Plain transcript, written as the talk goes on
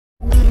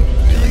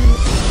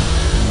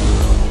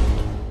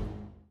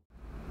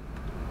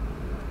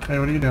Hey,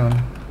 what are you doing?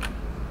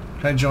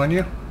 Can I join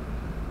you?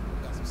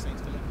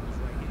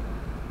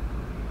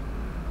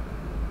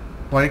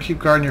 Why do you keep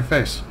guarding your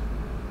face?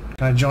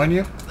 Can I join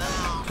you?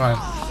 Fine.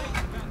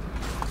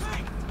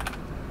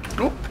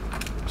 Oh,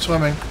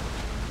 swimming.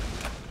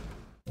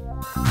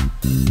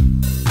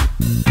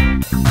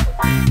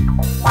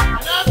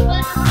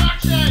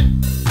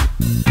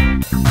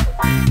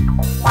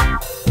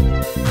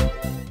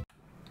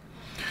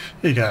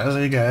 Hey guys,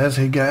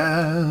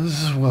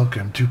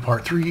 welcome to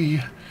part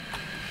 3.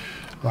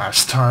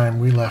 Last time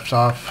we left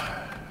off,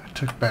 I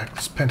took back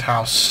this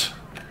penthouse.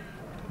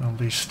 At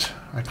least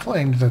I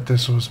claimed that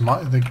this was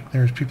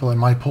there's people in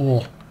my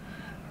pool.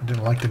 I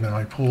didn't like them in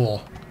my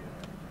pool,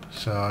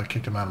 so I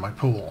kicked them out of my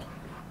pool.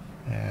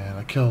 And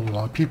I killed a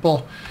lot of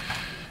people.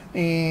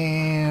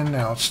 And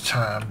now it's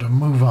time to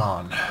move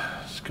on.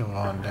 Let's go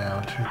on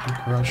down to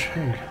the garage.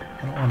 Hey,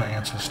 I don't want to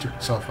answer the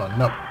stupid cell phone.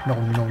 No.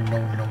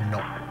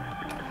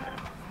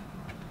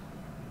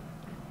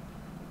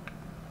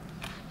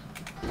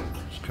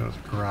 Go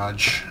to the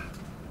garage.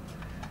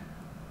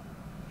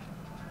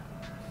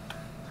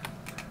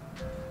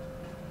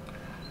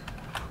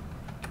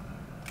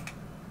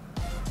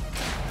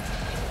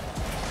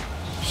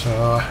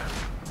 So,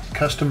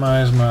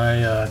 customize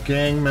my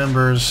gang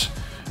members,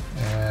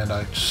 and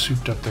I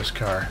souped up this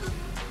car.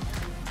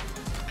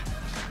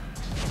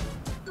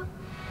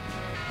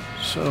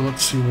 So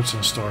let's see what's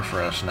in store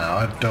for us now.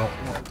 I don't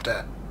want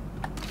that.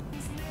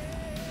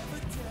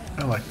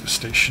 I like the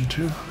station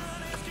too.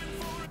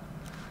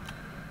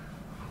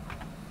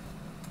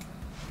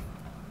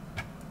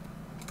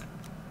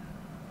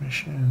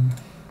 Mission.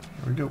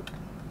 Here we go.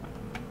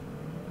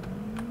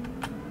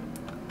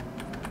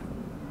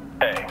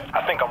 Hey,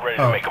 I think I'm ready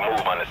to make a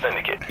move on the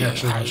syndicate. Head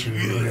to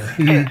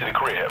the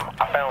crib.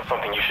 I found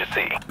something you should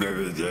see. I'll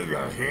go to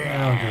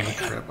the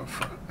crib up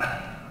front.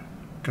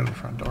 Go to the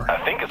front door. I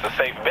think it's a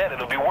safe bet.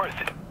 It'll be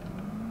worth it.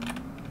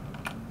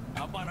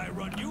 How about I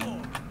run you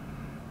over?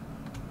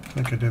 I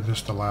think I did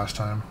this the last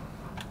time.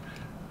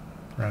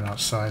 Ran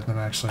outside, then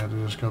actually had to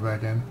just go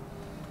back in.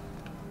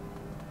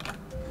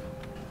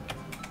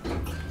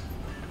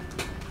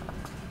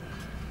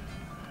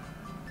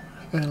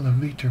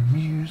 Elevator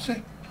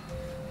music.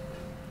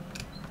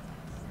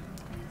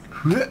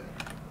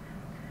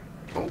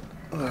 Oh,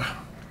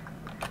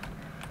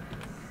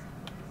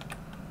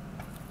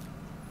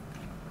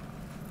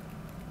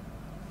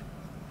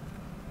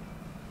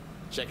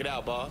 Check it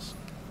out, boss.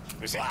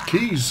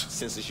 keys.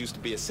 Since this used to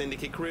be a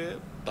syndicate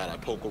crib, thought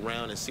I'd poke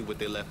around and see what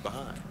they left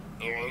behind.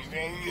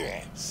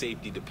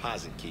 Safety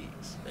deposit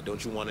keys. Now,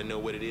 don't you want to know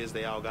what it is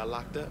they all got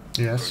locked up?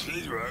 Yes.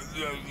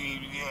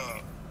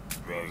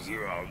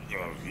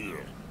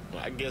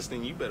 Well, I guess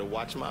then you better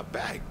watch my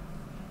back.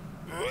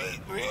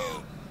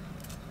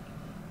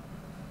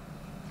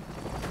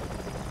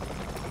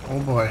 Oh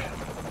boy.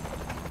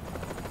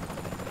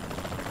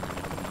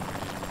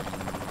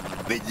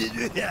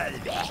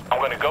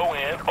 I'm gonna go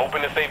in,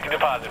 open the safety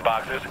deposit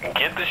boxes,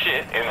 get the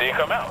shit, and then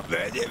come out.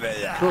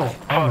 Cool.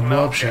 I'm gonna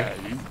blow up shit.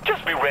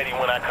 Just be ready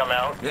when I come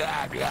out.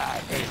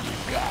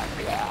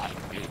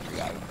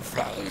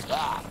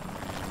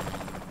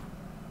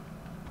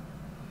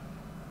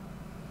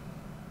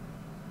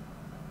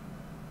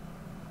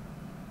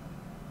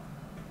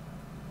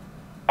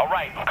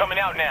 Alright, I'm coming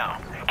out now.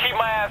 Keep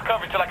my ass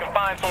covered till I can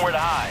find somewhere to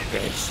hide.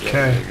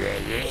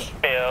 Okay.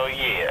 Hell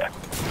yeah.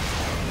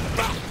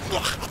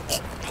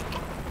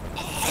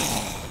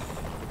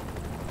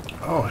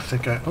 Oh,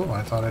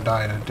 I thought I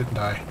died. I didn't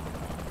die.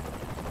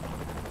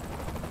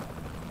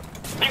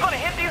 You gonna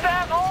hit these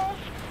assholes?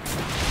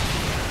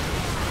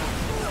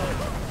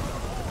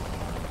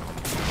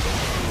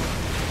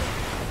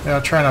 Yeah,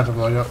 I'll try not to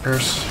blow you up,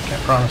 Pierce.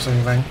 Can't promise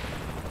anything.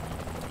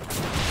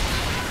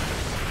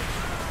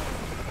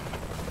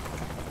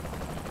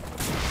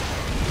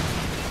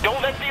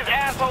 Don't let these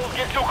assholes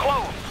get too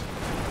close.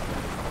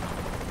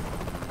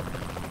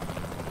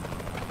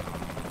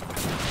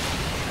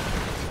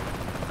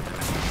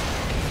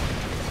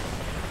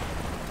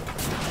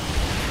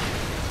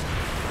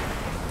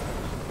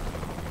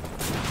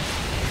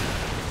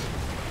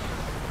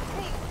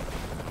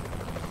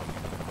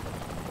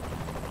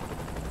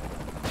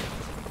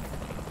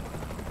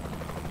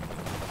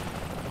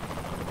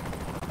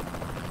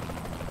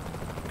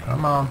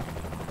 Come on.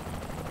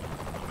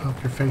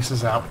 Hope your face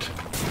is out.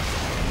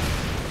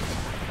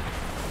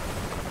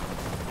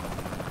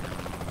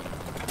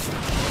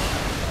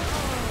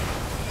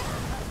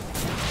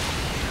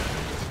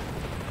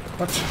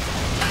 What?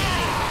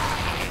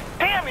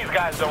 Damn, these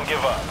guys don't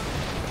give up.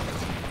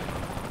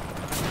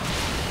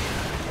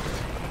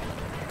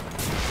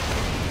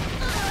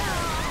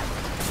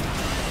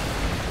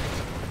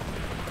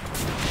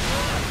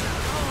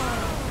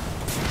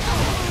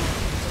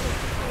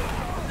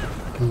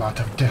 A lot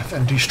of death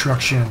and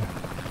destruction.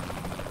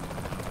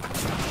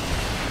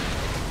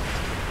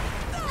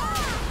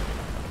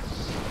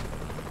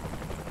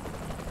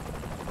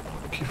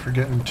 Keep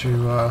forgetting to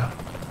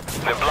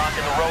They're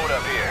blocking the road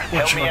up here.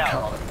 Help me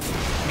out.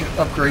 Get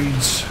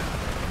upgrades.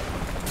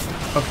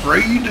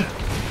 Upgrade.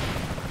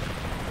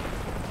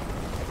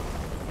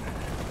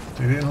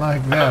 They didn't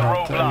like that,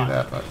 I'll tell you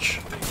that much.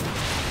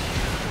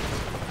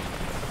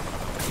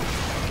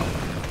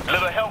 A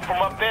little help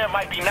from up there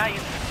might be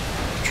nice.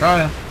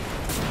 Trying.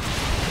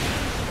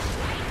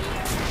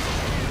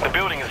 The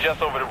building is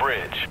just over the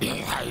bridge.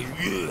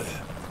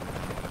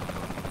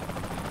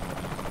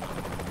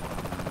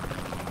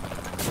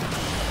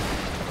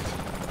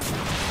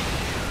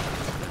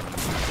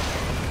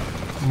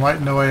 I'm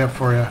lighting the way up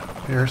for you,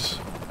 Pierce.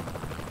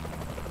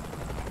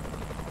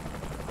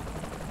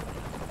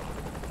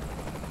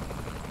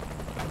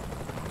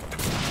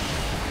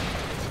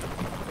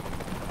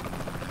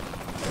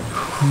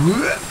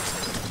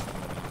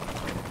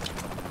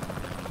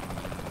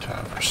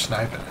 Time for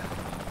sniping.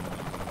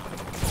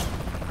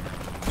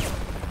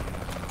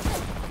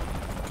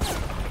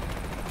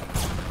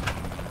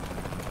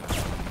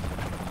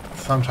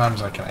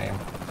 Sometimes I can aim.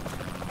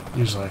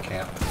 Usually I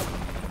can't.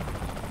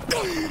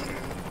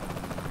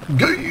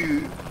 Go you!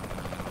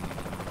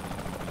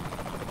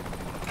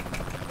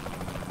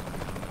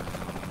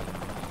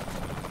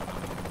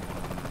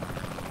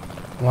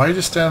 Why are you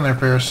just standing there,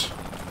 Pierce?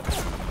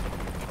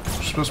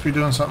 You're supposed to be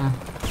doing something.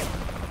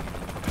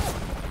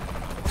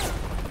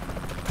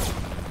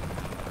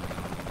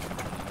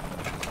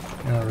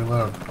 Yeah,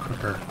 reload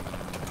quicker.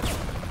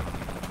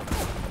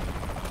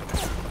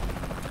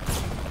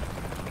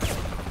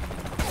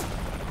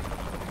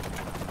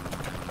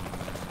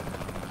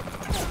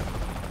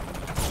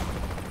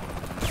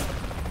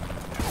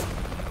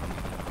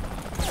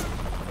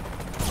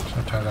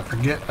 Sometimes I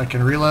forget I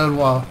can reload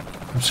while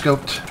I'm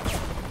scoped.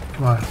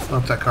 Come on, blow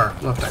up that car.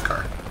 Blow up that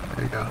car.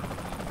 There you go.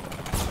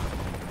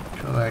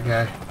 Kill that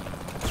guy.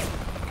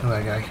 Kill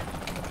that guy.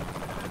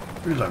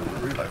 Reload,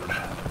 reload.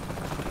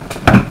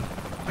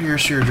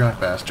 Pierce, you're a drunk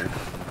bastard.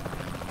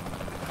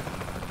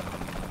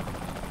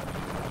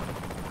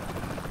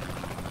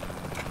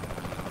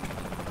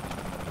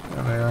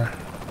 There they are.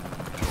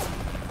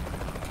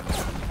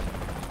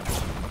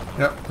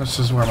 Yep, this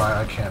is where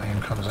my I can't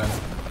aim comes in.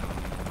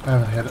 I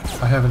haven't hit it.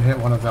 I haven't hit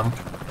one of them.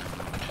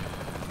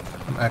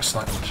 I'm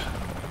excellent.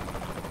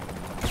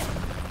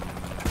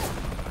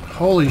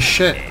 Holy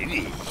shit.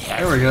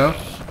 There we go.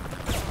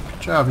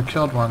 Good job, you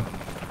killed one.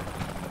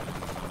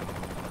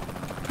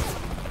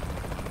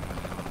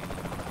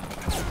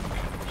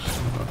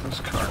 See about this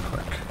car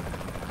quick.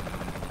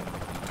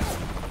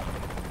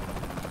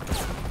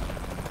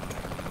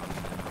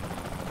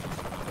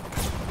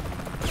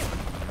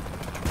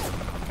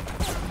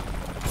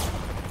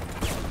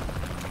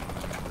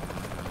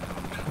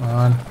 Come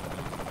on.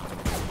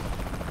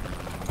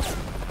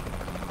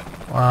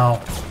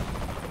 Wow.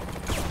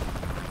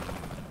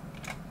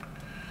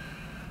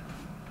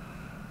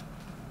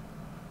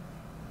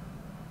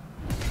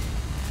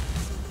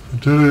 I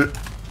did it.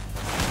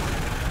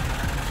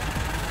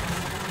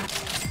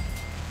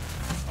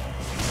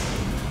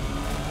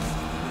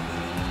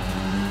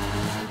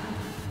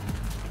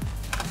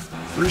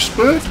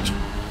 Respect.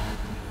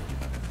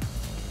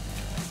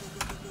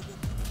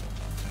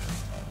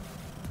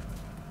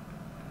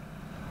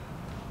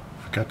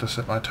 Forgot to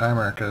set my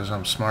timer because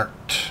I'm smart.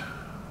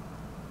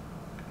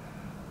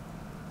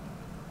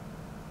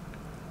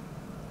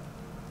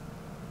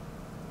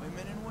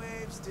 Women in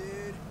waves,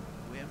 dude.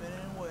 Women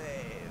in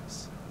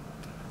waves.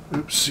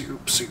 Oopsie,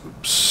 oopsie,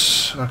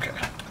 oops. Okay.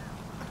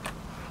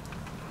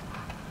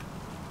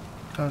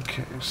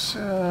 Okay,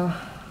 so...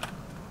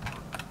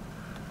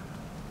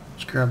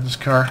 let's grab this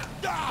car.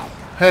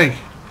 Hey!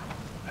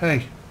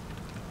 Hey!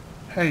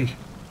 Hey!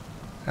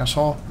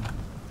 Asshole.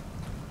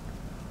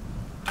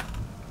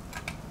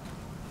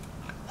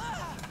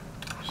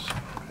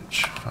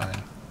 Bitch, fine.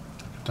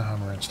 Get the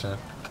Hummer instead.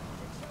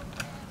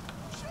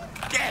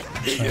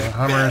 So the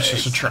Hummer is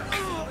just a truck.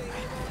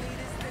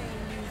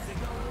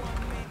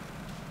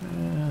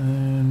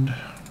 And...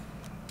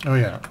 oh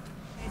yeah.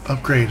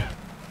 Upgrade.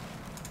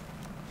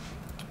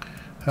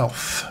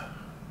 Health.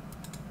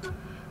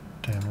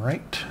 Damn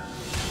right.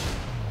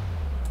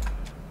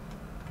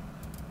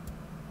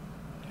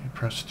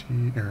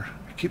 Prestige, or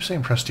I keep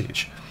saying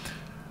prestige.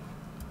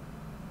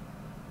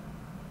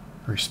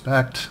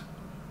 Respect.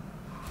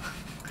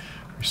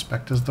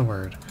 Respect is the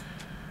word.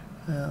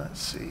 Let's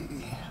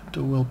see.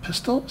 Dual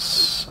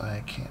pistols. I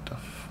can't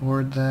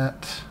afford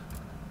that.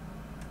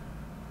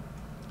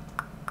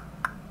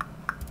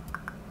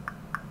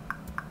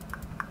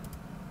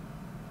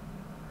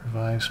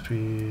 Revive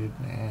speed.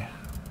 Nah.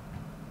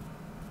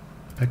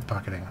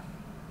 Pickpocketing.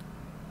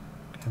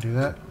 Can I do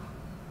that?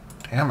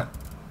 Damn it.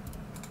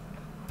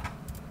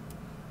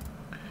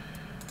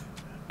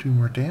 Do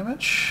more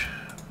damage.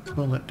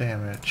 Bullet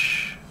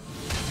damage.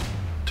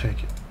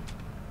 Take it.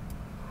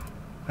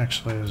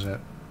 Actually, is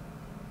it?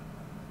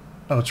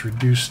 Oh, it's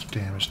reduced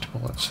damage to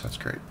bullets. That's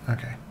great.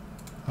 Okay.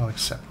 I'll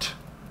accept.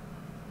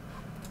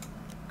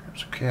 Grab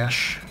some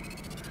cash.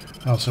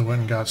 I also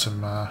went and got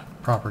some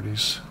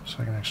properties, so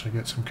I can actually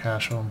get some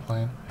cash while I'm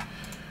playing.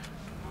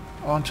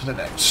 On to the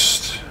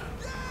next.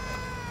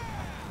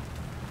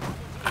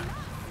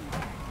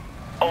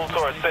 Old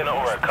Source sent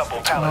over a couple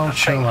pallets Oh, of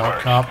chill Saints out,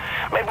 merch. cop.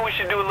 Maybe we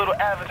should do a little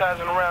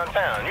advertising around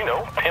town, you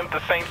know, pimp the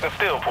Saints in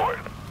Steelport.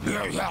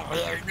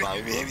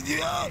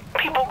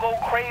 People go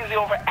crazy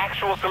over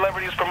actual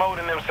celebrities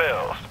promoting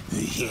themselves.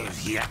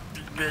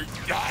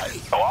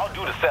 Oh, I'll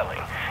do the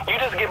selling. You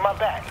just get my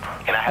back,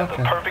 and I have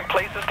the perfect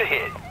places to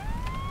hit.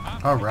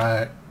 All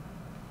right.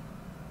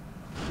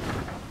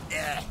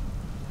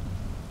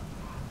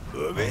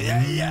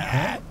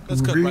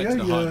 Let's cut right to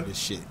the heart of this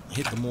shit.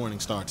 Hit the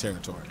Morningstar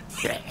territory.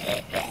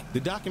 The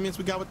documents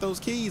we got with those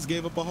keys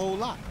gave up a whole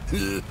lot.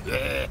 What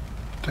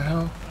the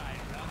hell?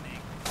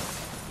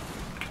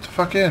 Get the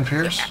fuck in,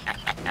 Pierce.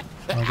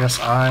 I guess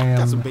I am.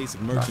 Got some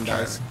basic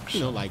merchandise, driving, you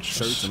know, like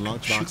shirts and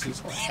lunch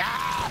boxes.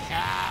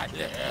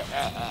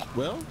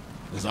 Well,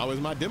 there's always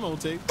my demo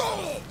tape.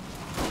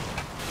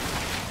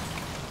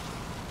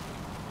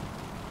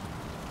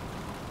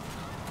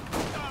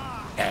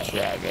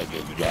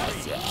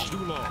 Too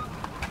long.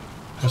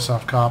 Piss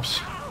off cops.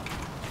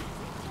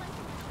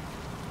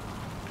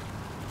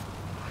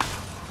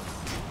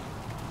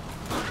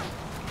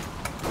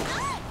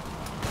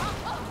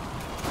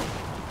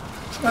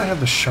 I have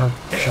the sharp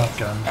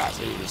shotgun.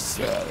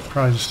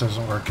 Probably just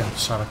doesn't work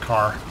inside a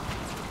car.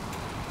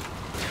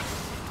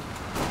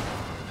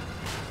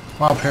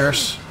 Wow,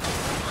 Paris.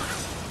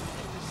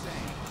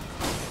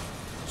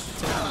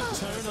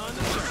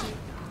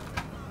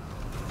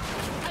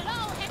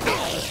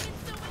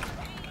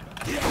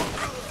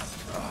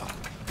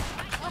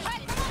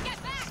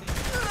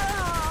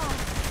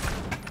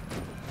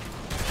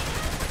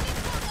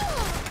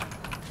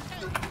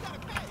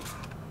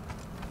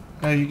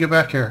 Hey, you get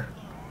back here.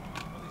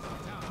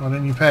 Why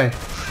didn't you pay?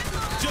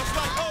 Just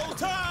like old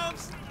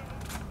times.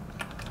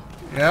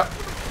 Yep.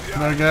 You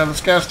better get out of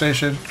this gas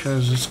station,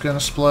 because it's going to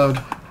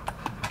explode.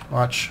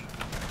 Watch.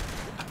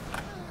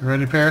 You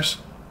ready, Pierce?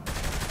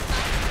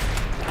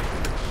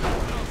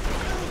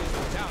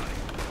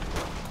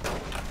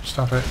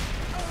 Stop it.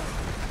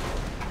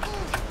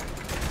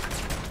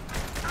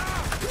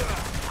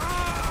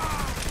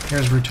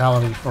 Here's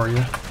brutality for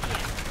you.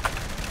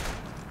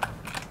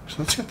 So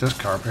let's get this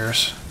car,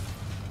 Pierce.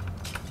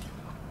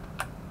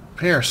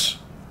 Pierce.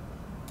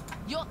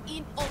 You're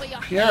in over your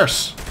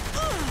Pierce.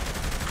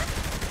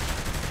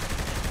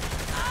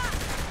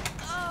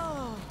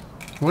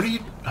 What are you...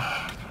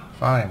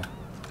 Fine.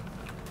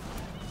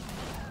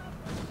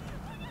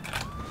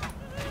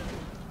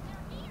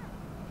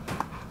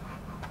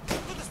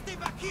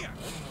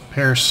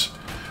 Pierce,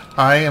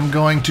 I am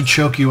going to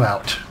choke you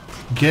out.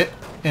 Get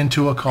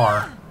into a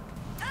car.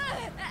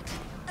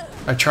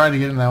 I tried to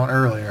get in that one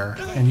earlier,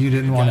 and you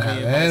didn't want to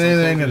have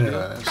anything to do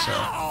with it, so...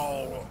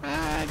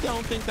 I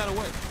don't think that'll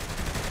work.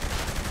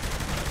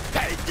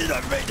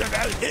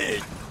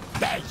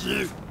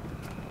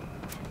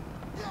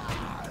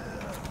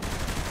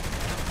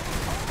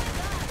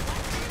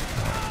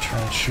 Try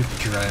and shoot the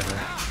driver.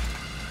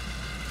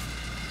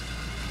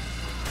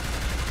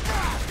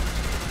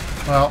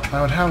 Well,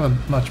 I would have a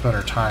much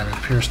better time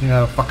if Pierce knew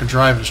how to fucking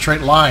drive in a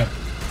straight line.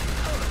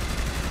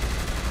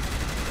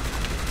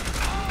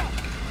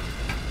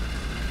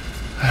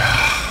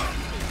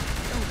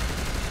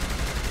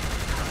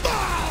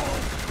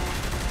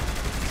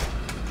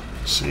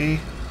 See?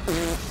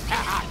 Oops,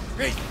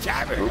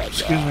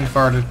 excuse me,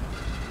 farted.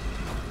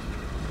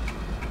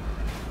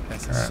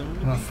 Alright,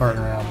 I'm not farting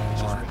around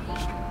anymore.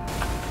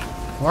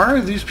 Why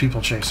are these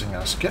people chasing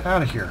us? Get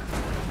out of here.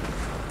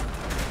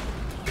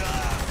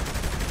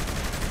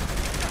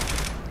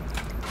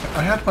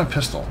 I had my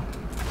pistol.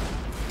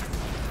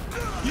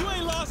 You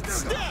ain't lost a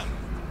step.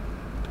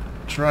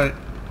 That's right.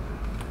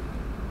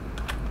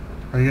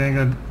 Are you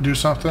gonna go do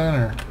something,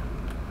 or?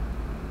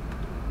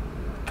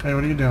 Hey,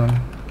 what are you doing?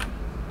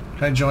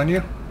 Can I join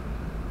you?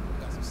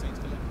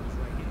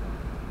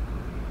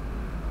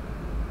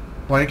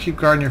 Why do you keep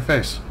guarding your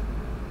face?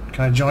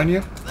 Can I join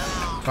you?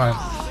 Fine.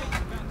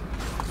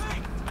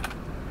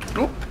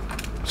 Oh,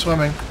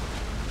 swimming.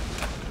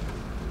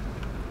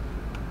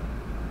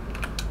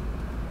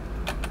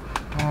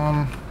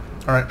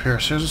 Alright,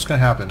 Pierce, here's what's gonna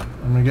happen.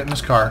 I'm gonna get in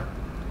this car,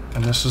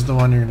 and this is the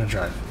one you're gonna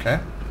drive, okay?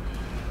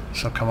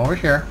 So come over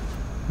here.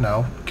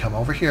 No, come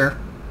over here.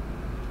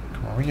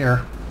 Come over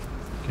here.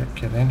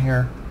 Get in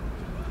here.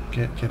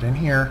 Get in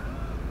here.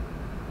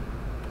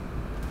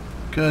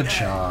 Good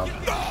job.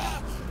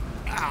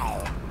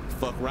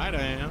 Fuck right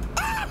I am.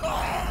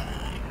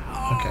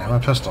 Okay, I'm a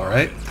pistol,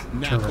 right?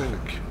 Nah,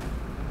 Terrific.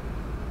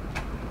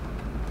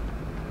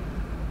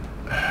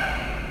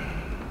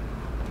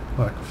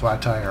 Look,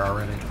 flat tire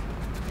already.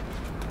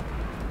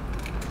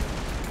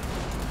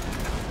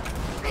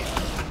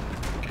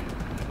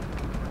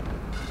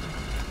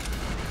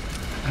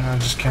 I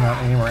just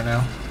cannot aim right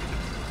now.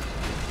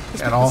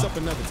 Let's At pick all. this up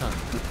another time.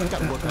 I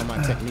gotta work on my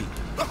technique.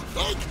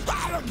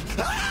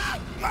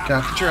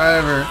 Got the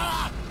driver.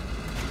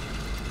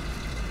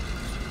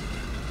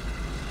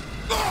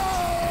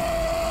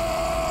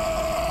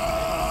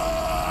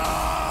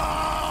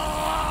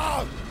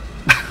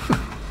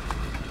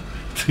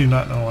 Do you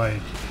not know why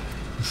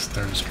he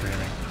started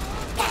screaming?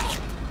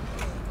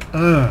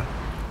 Ugh.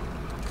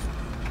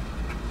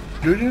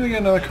 Do we need to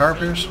get another car,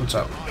 Pierce? What's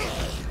up?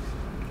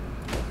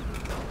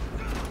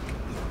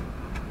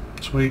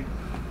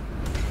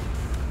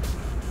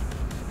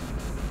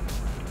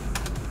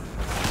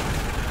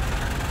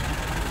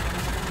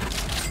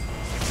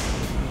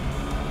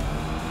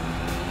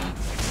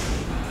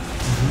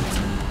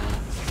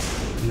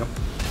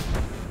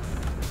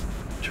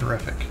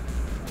 Terrific.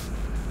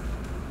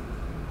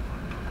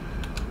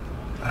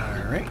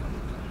 Alright.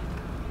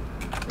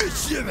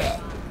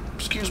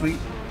 Excuse me.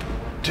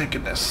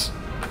 Taking this.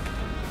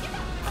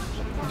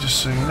 Just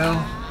so you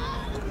know,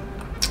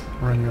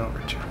 run you over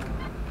too.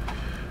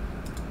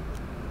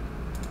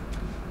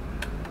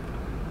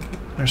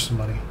 There's some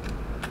money.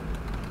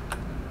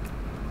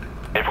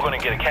 If we're gonna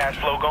get a cash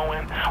flow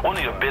going, we'll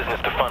need a business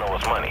to funnel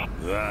us money.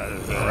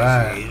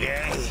 Alright.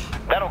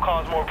 That'll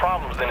cause more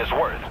problems than it's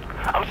worth.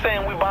 I'm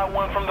saying we buy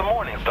one from the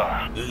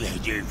Morningstar.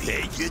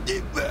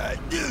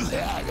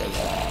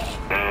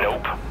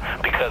 Nope,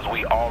 because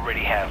we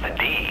already have the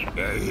deed.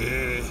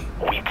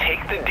 We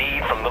take the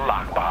deed from the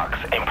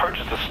lockbox and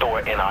purchase the store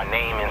in our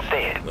name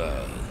instead.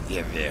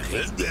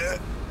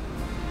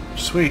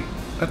 Sweet.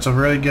 That's a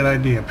really good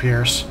idea,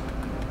 Pierce.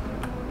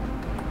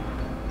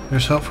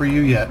 There's hope for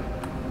you yet.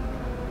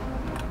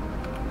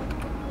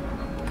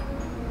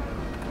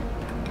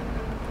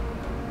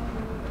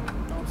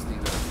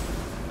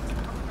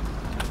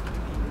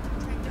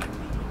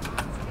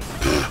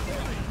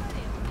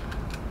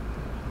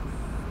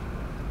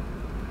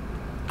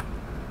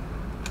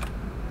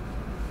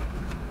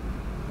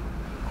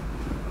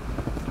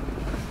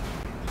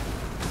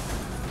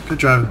 Good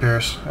driving,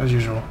 Pierce, as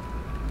usual.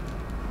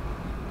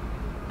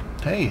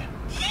 Hey.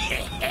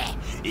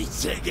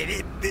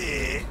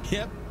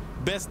 Yep.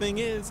 Best thing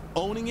is,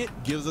 owning it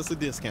gives us a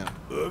discount.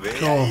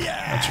 Cool.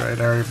 That's right,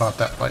 I already bought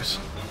that place.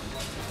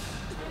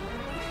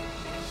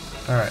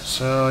 Alright,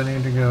 so I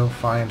need to go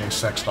find a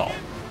sex doll.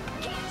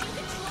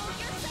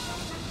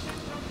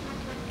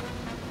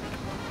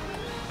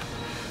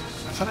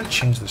 I thought I'd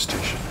change the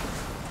station.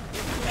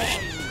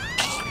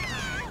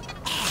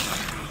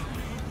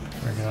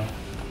 There we go.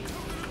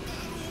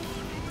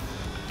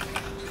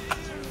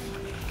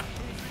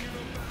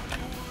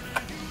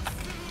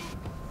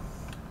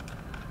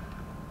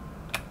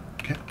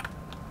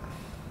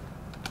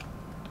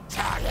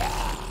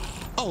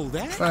 Oh,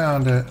 that?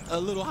 Found it. A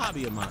little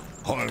hobby of mine.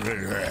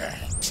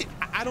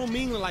 I don't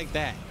mean it like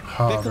that.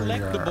 Hobby. They're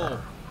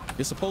collectible.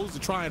 You're supposed to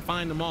try and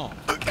find them all.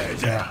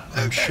 Yeah,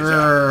 I'm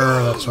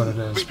sure that's what it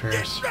is,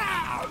 Pierce.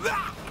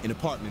 An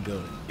apartment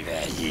building.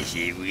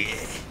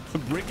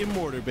 Brick and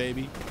mortar,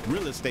 baby.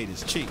 Real estate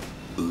is cheap.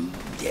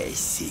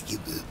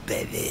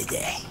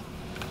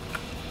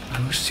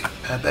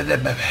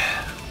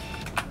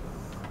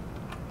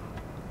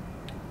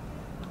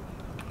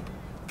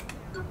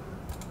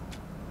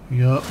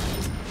 Yup.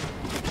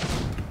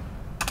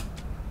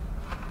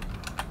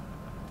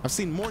 I've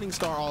seen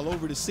Morningstar all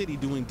over the city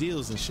doing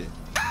deals and shit.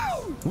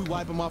 We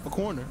wipe them off a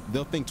corner,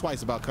 they'll think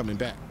twice about coming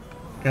back.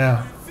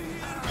 Yeah.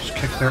 Just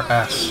kick their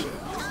ass.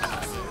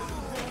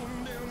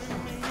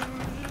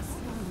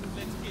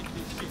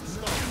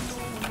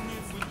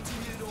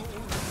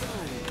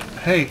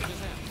 Hey,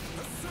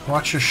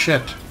 watch your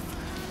shit.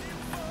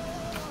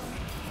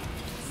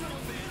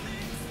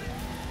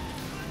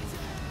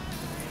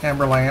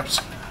 Amber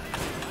lamps.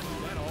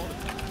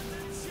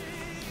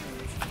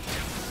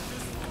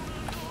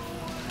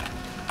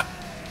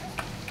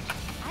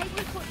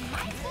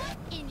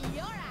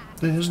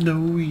 There's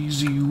no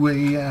easy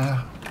way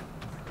out.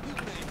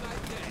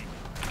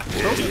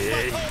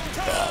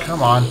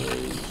 Come on.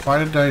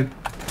 Why did I...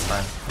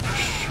 Fine. I'll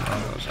just shoot one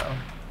of those out.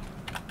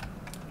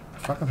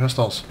 Fucking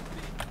pistols.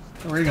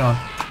 Where are you going?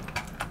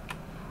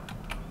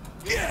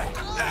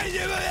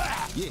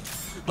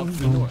 Up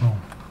the north.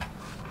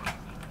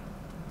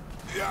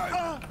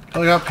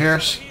 Look up,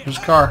 Pierce. There's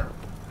a car.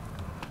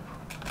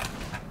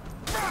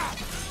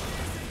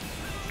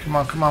 Come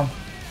on, come on.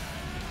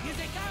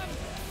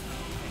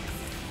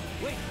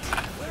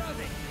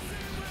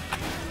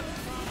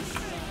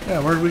 Yeah,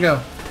 where did we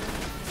go?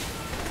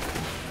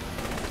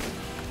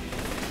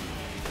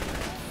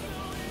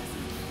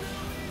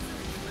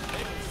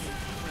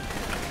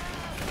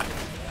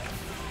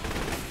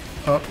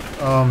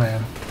 Oh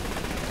man.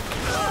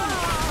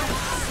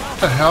 What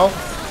the hell?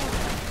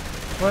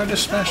 What did I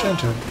just smash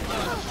into?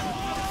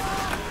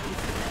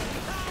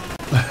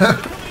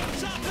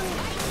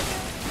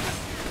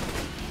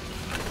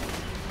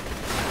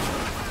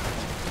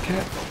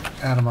 Get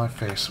out of my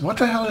face. What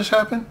the hell just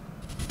happened?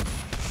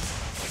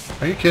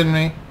 Are you kidding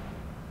me?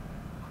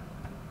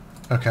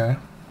 Okay.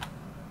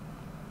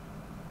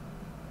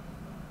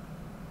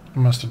 I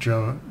must have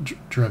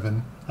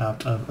driven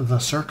out of the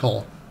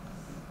circle.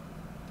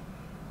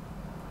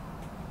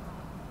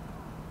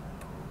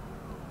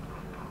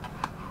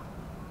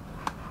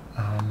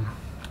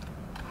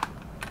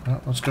 Well,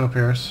 let's go,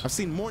 Pierce. I've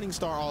seen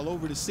Morningstar all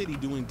over the city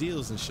doing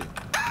deals and shit.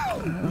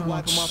 We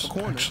wipe them off a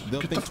corner, they'll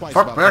Get think the twice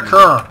fuck about back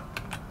coming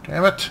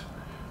here! Damn it!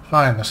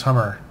 Fine, this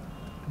Hummer.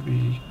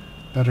 Be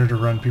better to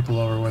run people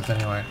over with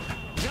anyway.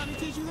 Johnny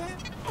teach you that?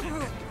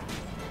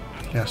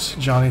 Yes,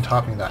 Johnny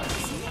taught me that.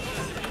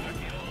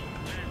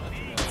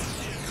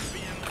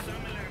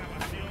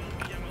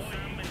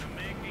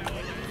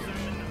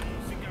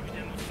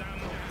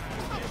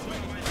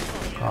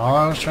 All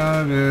I was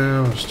trying to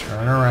do was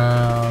turn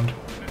around,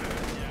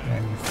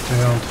 and you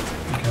failed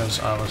because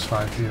I was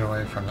 5 feet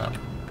away from them.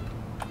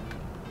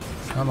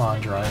 Come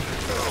on, drive.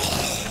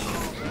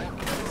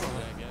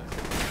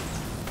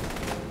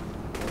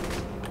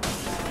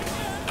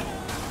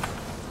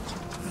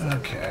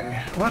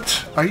 Okay.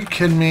 What? Are you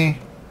kidding me?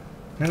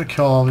 I'm gonna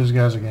kill all these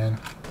guys again.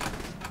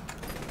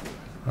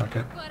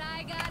 Okay. What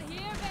I got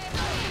here, baby.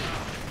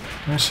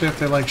 Let me see if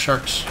they like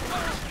sharks.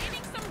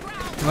 Gaining some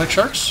ground. You like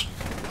sharks?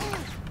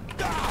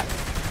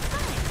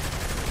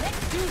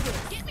 Let's do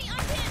this. Get me up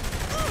in.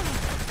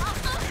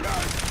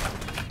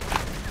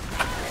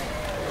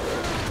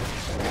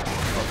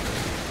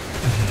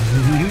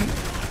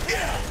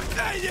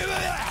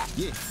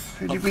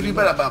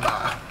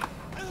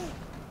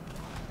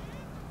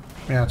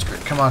 Yeah, that's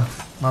great. Come on.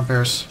 Come on,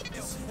 Paris.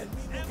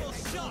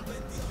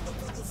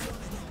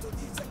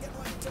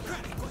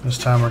 This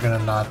time we're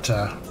gonna not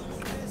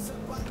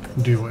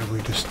do what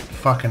we just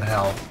fucking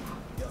hell.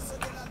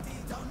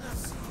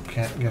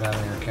 Can't get out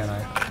of here, can I?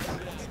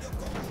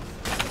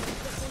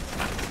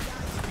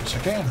 Yes, I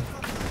can.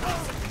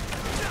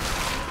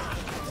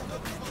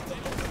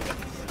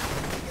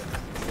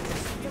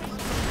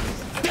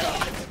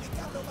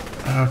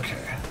 Okay.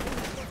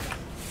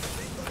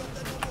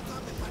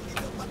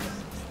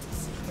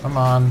 Come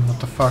on, what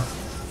the fuck?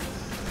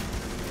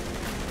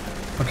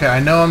 Okay, I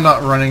know I'm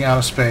not running out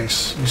of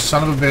space. You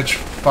son of a bitch,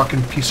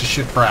 fucking piece of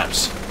shit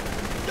FRAPS.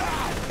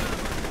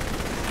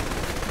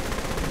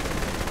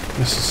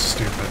 This is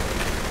stupid.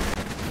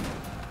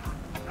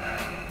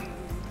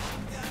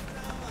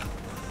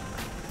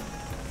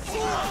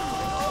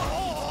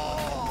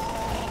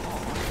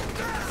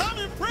 I'm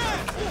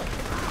impressed.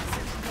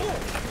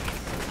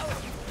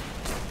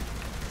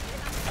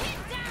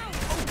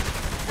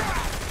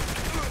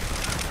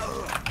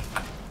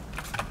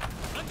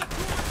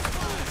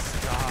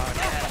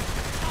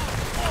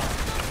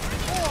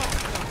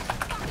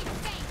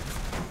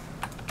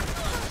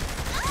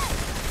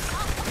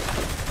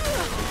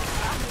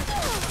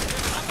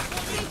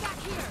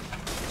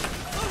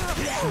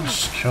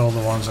 Just kill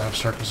the ones that have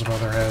circles above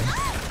their head.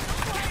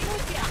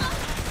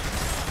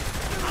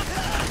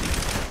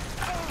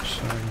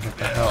 So we can get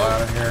the hell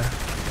out of here.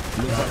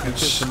 Not get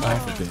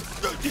sniped.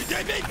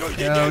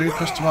 Yeah, we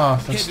pissed them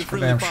off. That's for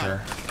damn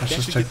sure. Let's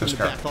just take this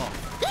car.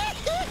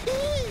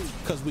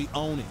 Because we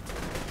own it.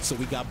 So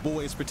we got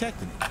boys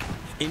protecting it.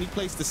 Any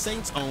place the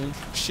Saints own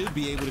should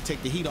be able to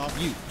take the heat off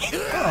you.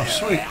 Oh,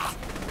 sweet.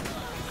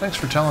 Thanks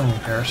for telling me,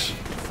 Paris.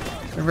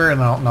 You're very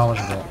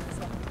knowledgeable.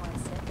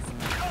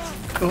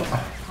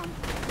 Oh.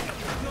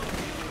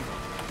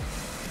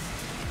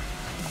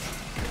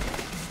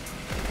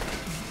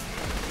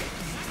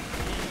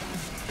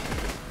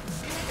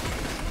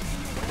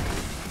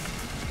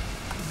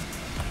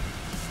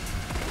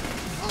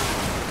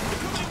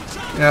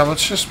 Yeah,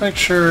 let's just make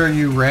sure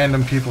you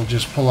random people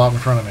just pull out in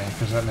front of me,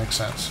 because that makes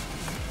sense.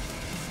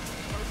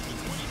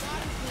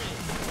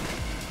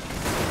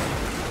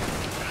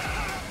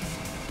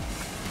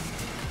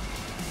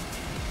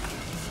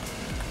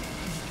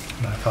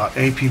 And I thought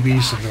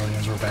APB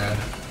civilians were bad.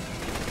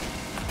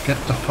 Get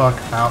the fuck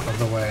out of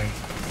the way.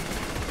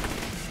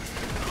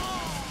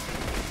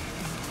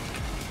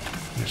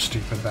 You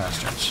stupid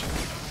bastards.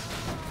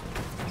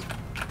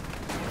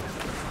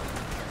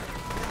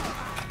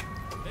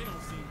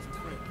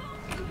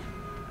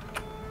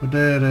 We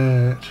did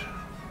it.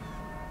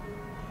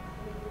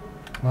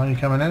 Come on, you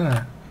coming in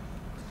there?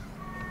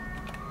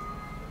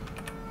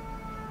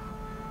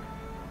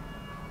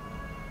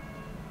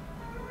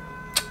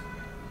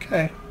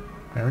 Okay.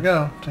 There we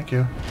go. Thank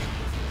you.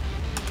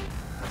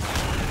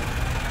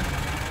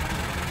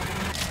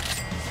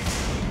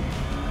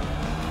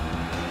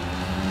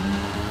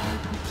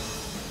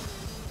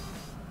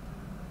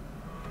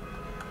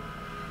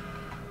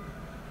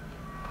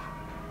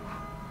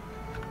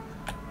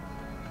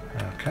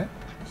 Okay.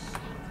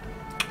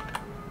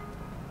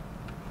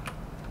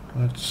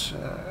 Let's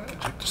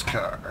take this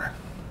car.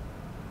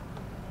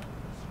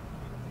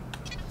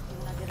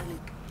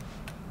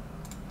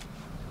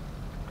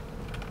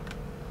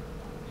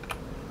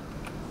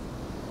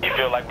 You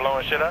feel like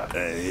blowing shit up?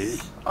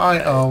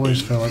 I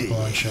always feel like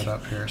blowing shit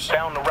up here. So.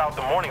 Found the route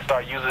the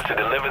Morningstar uses to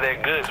deliver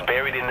their goods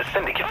buried in the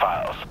syndicate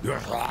files.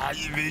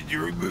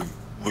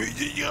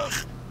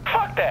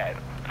 Fuck that.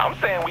 I'm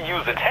saying we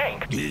use a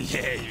tank.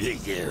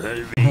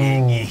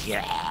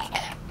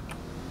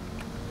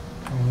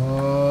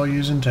 Oh,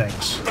 using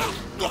tanks.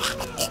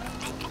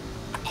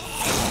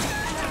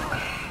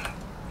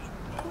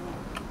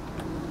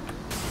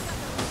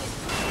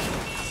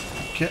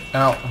 Get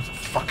out of the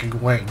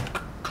fucking way.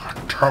 God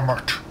damn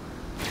it.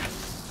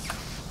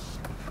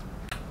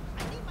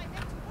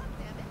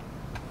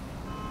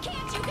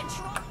 Can't you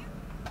control your...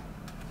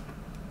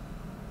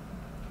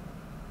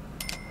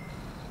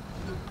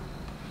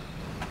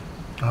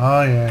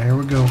 Oh yeah, here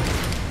we go.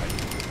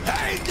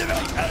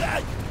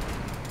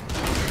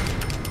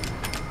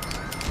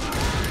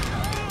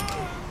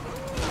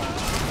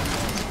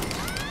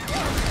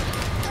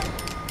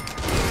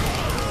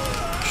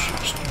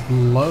 Just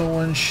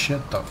blowing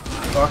shit the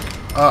fuck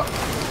up.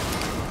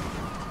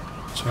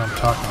 That's what I'm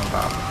talking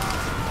about.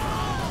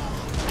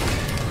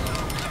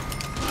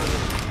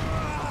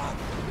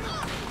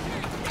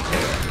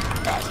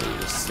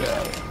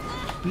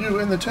 You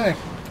in the tank.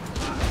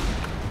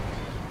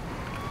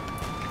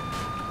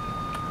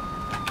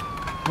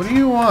 What do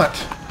you want?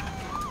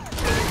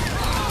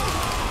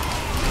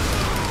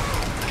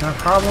 Got a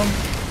problem?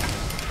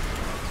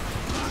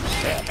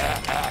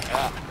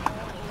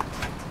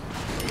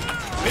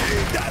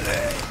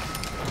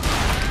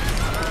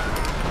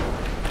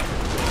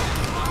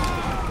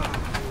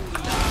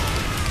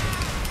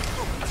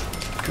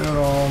 Good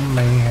old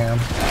Mayhem.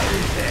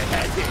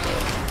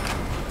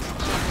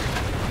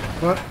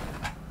 What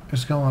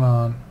is going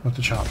on with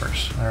the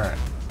choppers? Alright.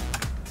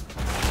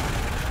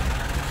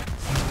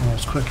 That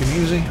was quick and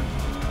easy.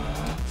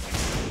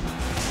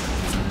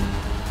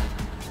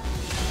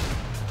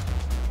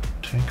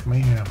 Take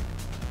Mayhem.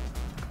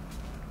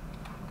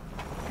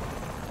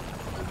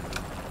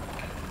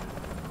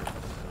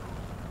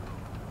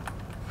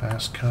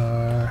 Fast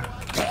car.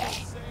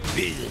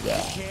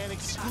 Can't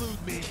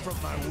exclude me from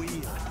my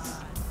wheels.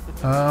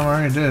 I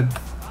already did.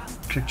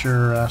 Kicked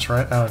your ass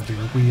right out of your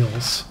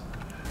wheels.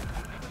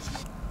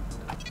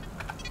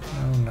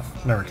 Oh no,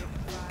 there we go.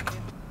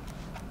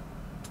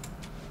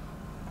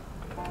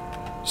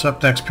 What's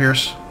up next,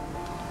 Pierce?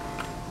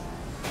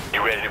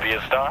 You ready to be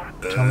a star?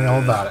 Tell me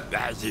all about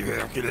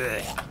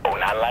it. Oh,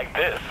 not like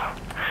this.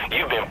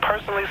 You've been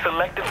personally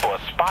selected for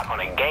a spot on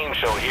a game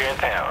show here in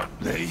town.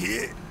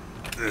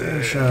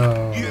 Game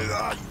show.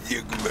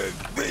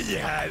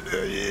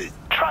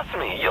 Trust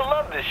me, you'll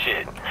love this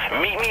shit.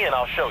 Meet me and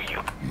I'll show you.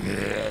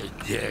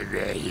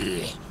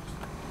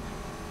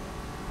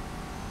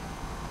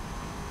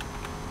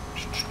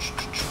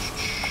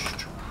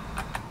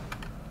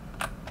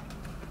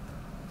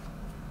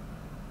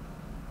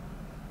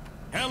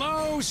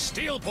 Hello,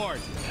 Steelport.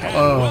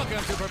 Hello. Welcome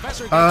to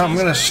Professor I'm Genki's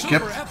gonna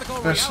skip super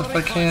ethical this if I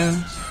reality can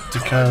class.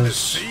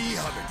 because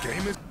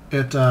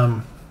it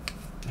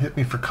hit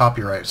me for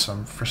copyright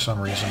for some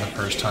reason the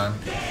first time.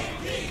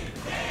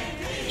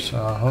 So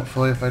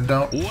hopefully if I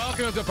don't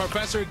Welcome to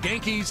Professor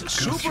Genki's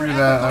super through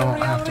that, I ethical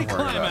won't have to reality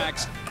worry about it.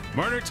 climax.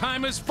 Murder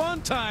time is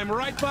fun time,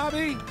 right,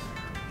 Bobby?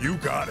 You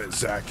got it,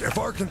 Zach. If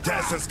our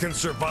contestants can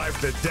survive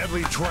the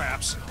deadly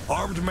traps,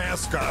 armed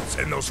mascots,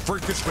 and those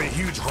freakishly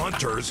huge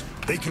hunters,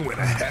 they can win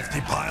a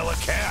hefty pile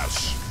of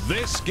cash.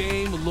 This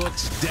game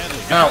looks deadly,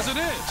 Ow. because it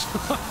is.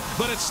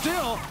 But it's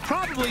still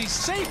probably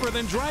safer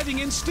than driving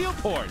in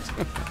Steelport.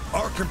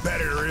 Our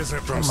competitor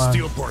isn't from Come on.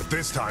 Steelport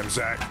this time,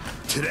 Zach.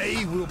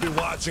 Today, we'll be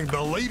watching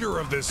the leader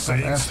of the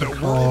Saints, the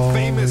Unethical,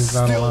 world-famous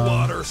leave that alone.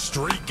 Stillwater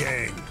Street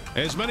Gang.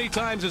 As many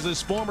times as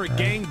this former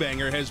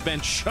gangbanger has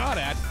been shot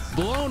at,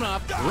 blown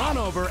up, run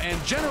over,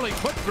 and generally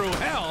put through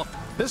hell,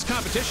 this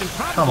competition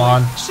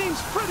probably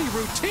seems pretty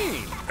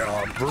routine.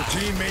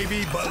 Routine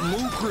maybe, but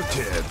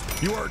lucrative.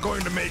 You are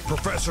going to make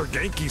Professor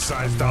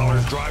Genki-sized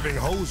dollars driving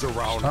hose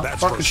around, Stop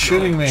that's fucking for sure.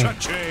 shooting me.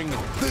 Cha-ching.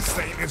 This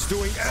Saint is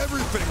doing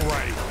everything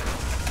right.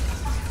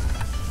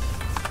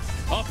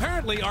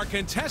 Apparently, our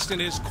contestant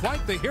is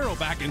quite the hero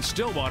back in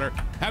Stillwater.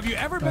 Have you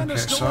ever been to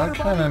Okay, so I Stillwater,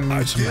 kind of Bobby?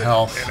 need some did,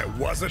 health. and it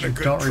wasn't a You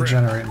good don't trip.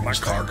 regenerate in My these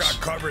car things.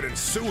 got covered in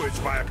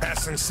sewage by a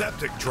passing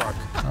septic truck.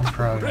 I'm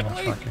probably gonna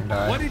Really? fucking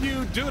die. What did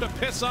you do to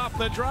piss off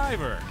the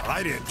driver?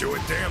 I didn't do a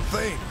damn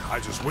thing. I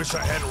just wish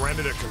I hadn't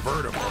rented a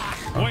convertible.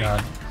 Oh, Wait,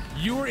 God.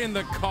 you were in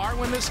the car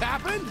when this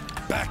happened?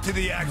 Back to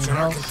the action. Need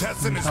Our health,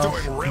 contestant need is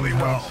health, doing really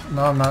need well. health.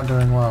 No, I'm not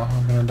doing well.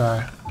 I'm gonna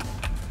die.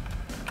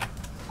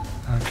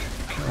 Okay,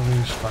 kill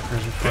these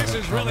fuckers before This they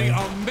is kill really me.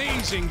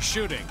 amazing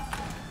shooting.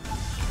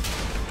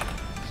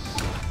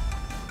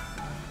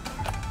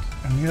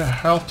 I need a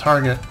health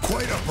target.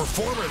 Quite a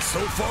performance so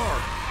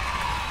far.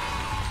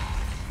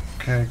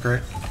 Okay,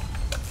 great.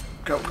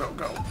 Go, go,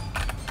 go.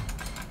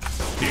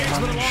 It's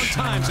been a long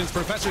time since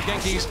Professor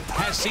Genki's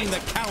has seen the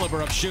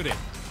caliber of shooting.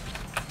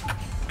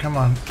 Come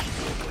on.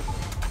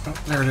 Oh,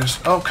 there it is.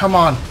 Oh, come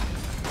on.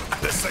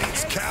 The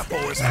Saints Capo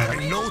is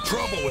having no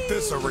trouble with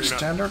this arena.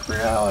 Standard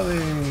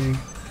reality.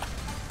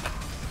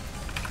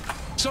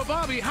 So,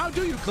 Bobby, how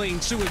do you clean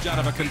sewage out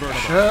of a convertible?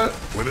 Shit.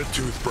 With a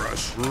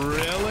toothbrush.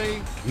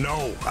 Really?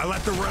 No, I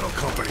let the rental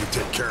company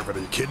take care of it. Are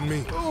you kidding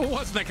me? Oh,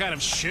 wasn't that kind of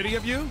shitty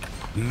of you?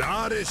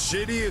 Not as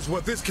shitty as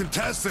what this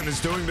contestant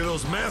is doing to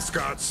those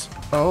mascots.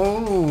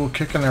 Oh,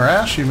 kicking their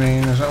ass, you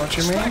mean? Is that what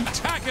you mean?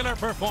 Spectacular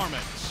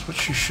performance. That's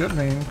what you should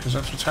mean, because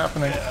that's what's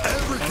happening.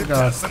 Every Oh, God.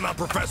 contestant on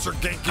Professor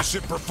Genki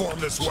should perform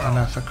this well.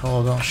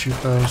 Unethical. Don't shoot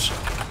those.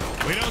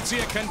 We don't see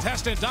a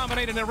contestant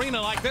dominate an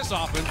arena like this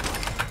often.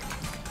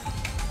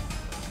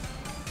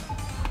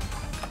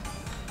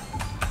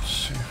 Let's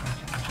see if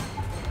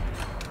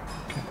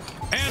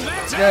I And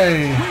that's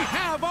Yay. it. We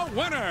have a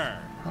winner.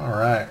 can... All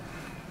right.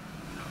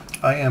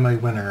 I am a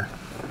winner.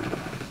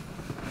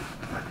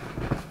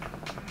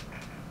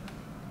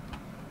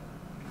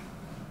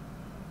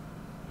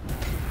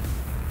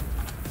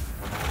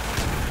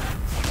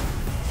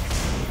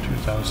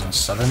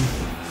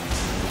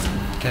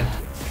 ...2007. Okay.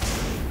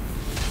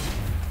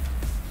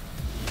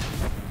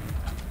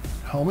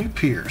 Homie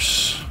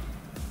Pierce.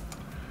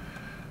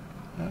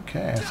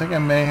 Okay, I think I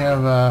may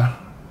have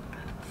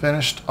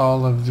finished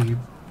all of the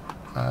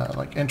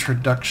like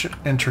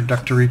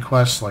introductory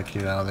quests, like,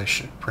 you know, they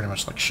should pretty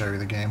much like show you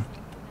the game.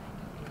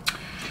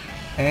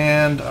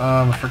 And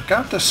I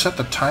forgot to set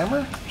the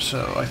timer,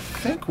 so I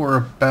think we're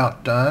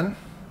about done.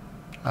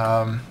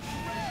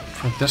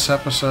 for this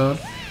episode.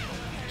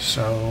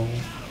 So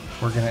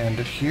we're going to end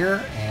it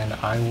here, and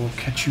I will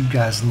catch you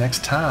guys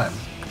next time.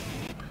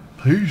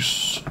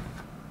 Peace.